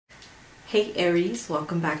Hey Aries,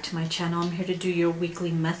 welcome back to my channel. I'm here to do your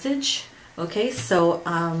weekly message. Okay, so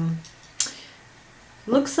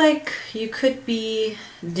looks like you could be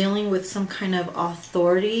dealing with some kind of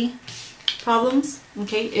authority problems,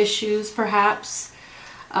 okay, issues perhaps.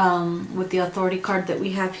 With the authority card that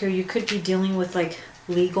we have here, you could be dealing with like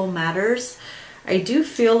legal matters. I do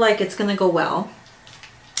feel like it's gonna go well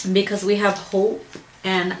because we have hope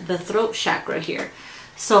and the throat chakra here.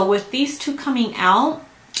 So with these two coming out,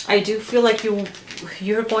 I do feel like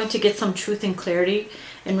you're going to get some truth and clarity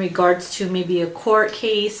in regards to maybe a court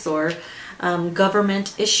case or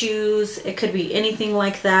government issues. It could be anything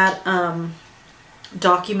like that.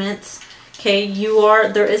 Documents. Okay,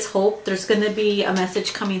 there is hope. There's going to be a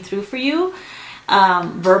message coming through for you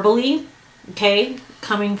verbally. Okay,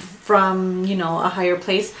 coming from, you know, a higher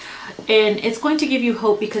place, and it's going to give you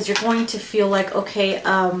hope because you're going to feel like, okay,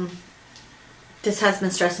 this has been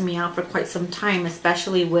stressing me out for quite some time,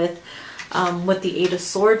 especially with the Eight of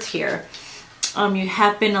Swords here. You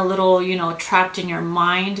have been a little, you know, trapped in your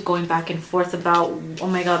mind, going back and forth about, oh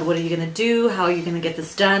my God, what are you going to do? How are you going to get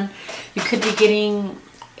this done? You could be getting,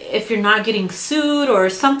 if you're not getting sued or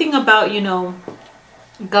something about, you know,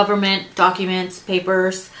 government documents,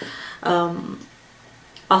 papers,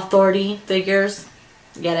 authority figures,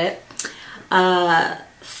 get it?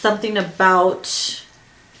 Something about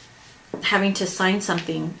having to sign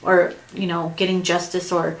something, or, you know, getting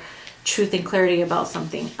justice or truth and clarity about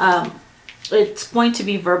something. It's going to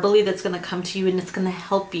be verbally that's going to come to you, and it's going to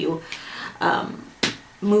help you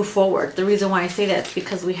move forward. The reason why I say that is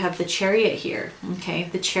because we have the Chariot here. Okay,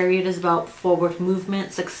 the Chariot is about forward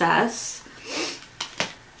movement, success,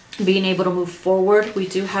 being able to move forward. We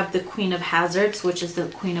do have the Queen of Hazards, which is the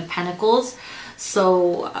Queen of Pentacles.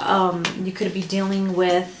 So you could be dealing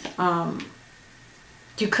with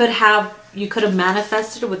you could have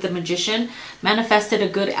manifested with the Magician, manifested a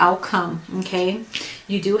good outcome. Okay,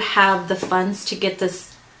 you do have the funds to get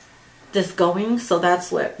this going, so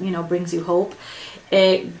that's what, you know, brings you hope.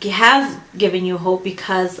 It has given you hope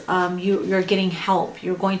because you're getting help.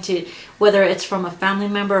 You're going to, whether it's from a family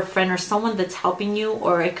member, a friend, or someone that's helping you,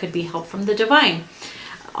 or it could be help from the divine.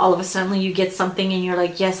 All of a sudden you get something and you're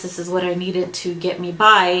like, yes, this is what I needed to get me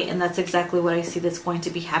by. And that's exactly what I see that's going to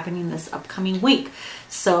be happening this upcoming week.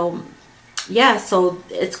 So yeah, so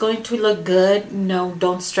it's going to look good. No,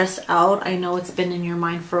 don't stress out. I know it's been in your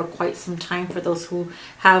mind for quite some time for those who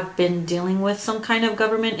have been dealing with some kind of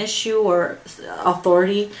government issue or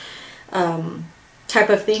authority type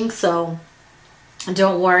of thing. So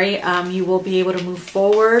don't worry, you will be able to move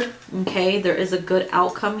forward. Okay, there is a good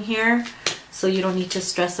outcome here. So you don't need to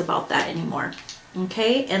stress about that anymore.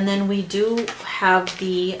 Okay, and then we do have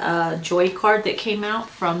the Joy card that came out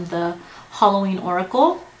from the Halloween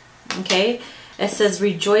Oracle. Okay, it says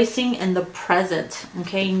rejoicing in the present.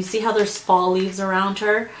 Okay, and you see how there's fall leaves around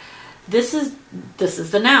her. This is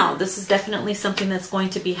the now. This is definitely something that's going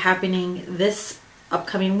to be happening this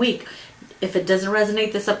upcoming week. If it doesn't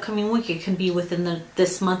resonate this upcoming week, it can be within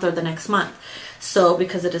this month or the next month. So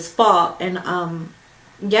because it is fall, and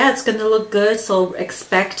yeah, it's going to look good. So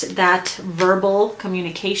expect that verbal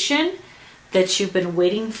communication that you've been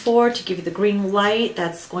waiting for to give you the green light.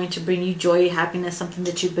 That's going to bring you joy, happiness, something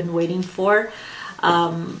that you've been waiting for.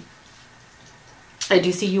 I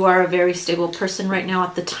do see you are a very stable person right now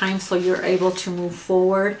at the time, so you're able to move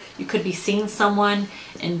forward. You could be seeing someone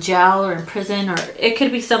in jail or in prison, or it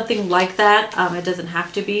could be something like that. It doesn't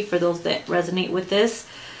have to be for those that resonate with this.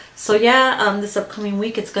 So yeah, this upcoming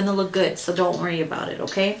week, it's going to look good. So don't worry about it,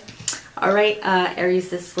 okay? All right, Aries,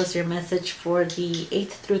 this was your message for the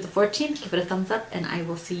 8th through the 14th. Give it a thumbs up, and I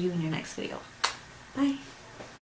will see you in your next video. Bye.